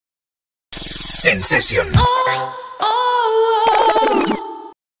Sensation.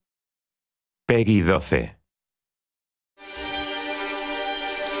 Peggy 12.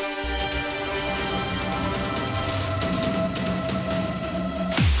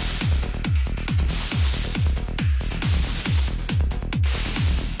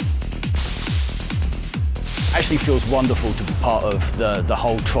 Actually feels wonderful to be part of the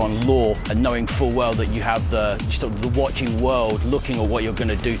whole Tron lore and knowing full well that you have the sort of the watching world looking at what you're going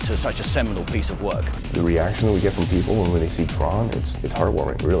to do to such a seminal piece of work. The reaction that we get from people when they see Tron, it's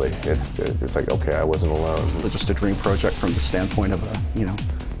heartwarming, really. It's like, okay, I wasn't alone. It's just a dream project from the standpoint of a,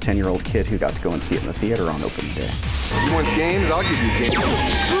 10-year-old kid who got to go and see it in the theater on opening day. You want games? I'll give you games.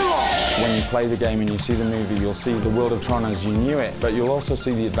 When you play the game and you see the movie, you'll see the world of Tron as you knew it, but you'll also see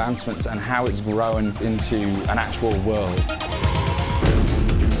the advancements and how it's grown into an actual world.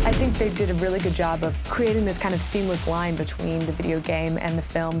 I think they did a really good job of creating this kind of seamless line between the video game and the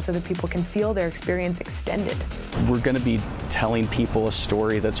film so that people can feel their experience extended. We're going to be telling people a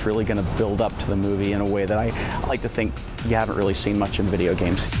story that's really going to build up to the movie in a way that I like to think you haven't really seen much in video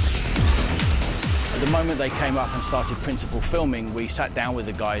games. The moment they came up and started principal filming, we sat down with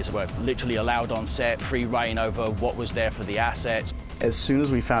the guys, were literally allowed on set, free reign over what was there for the assets. As soon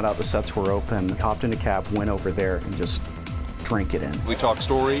as we found out the sets were open, hopped in a cab, went over there and just drank it in. We talked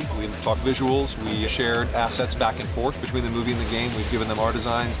story, we talked visuals, we shared assets back and forth between the movie and the game. We've given them our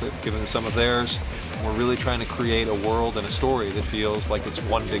designs, they've given us some of theirs. We're really trying to create a world and a story that feels like it's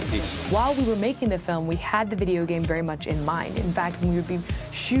one big piece. While we were making the film, we had the video game very much in mind. In fact, when we would be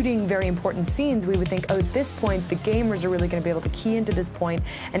shooting very important scenes, we would think, oh, at this point, the gamers are really going to be able to key into this point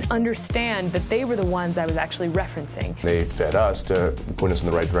and understand that they were the ones I was actually referencing. They fed us to point us in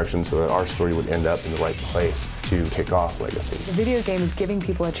the right direction so that our story would end up in the right place to kick off Legacy. The video game is giving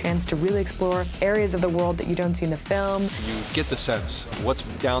people a chance to really explore areas of the world that you don't see in the film. You get the sense of what's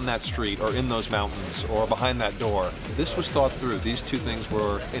down that street or in those mountains or behind that door. This was thought through. These two things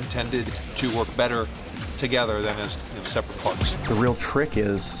were intended to work better together than as separate parts. The real trick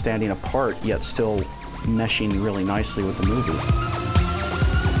is standing apart, yet still meshing really nicely with the movie.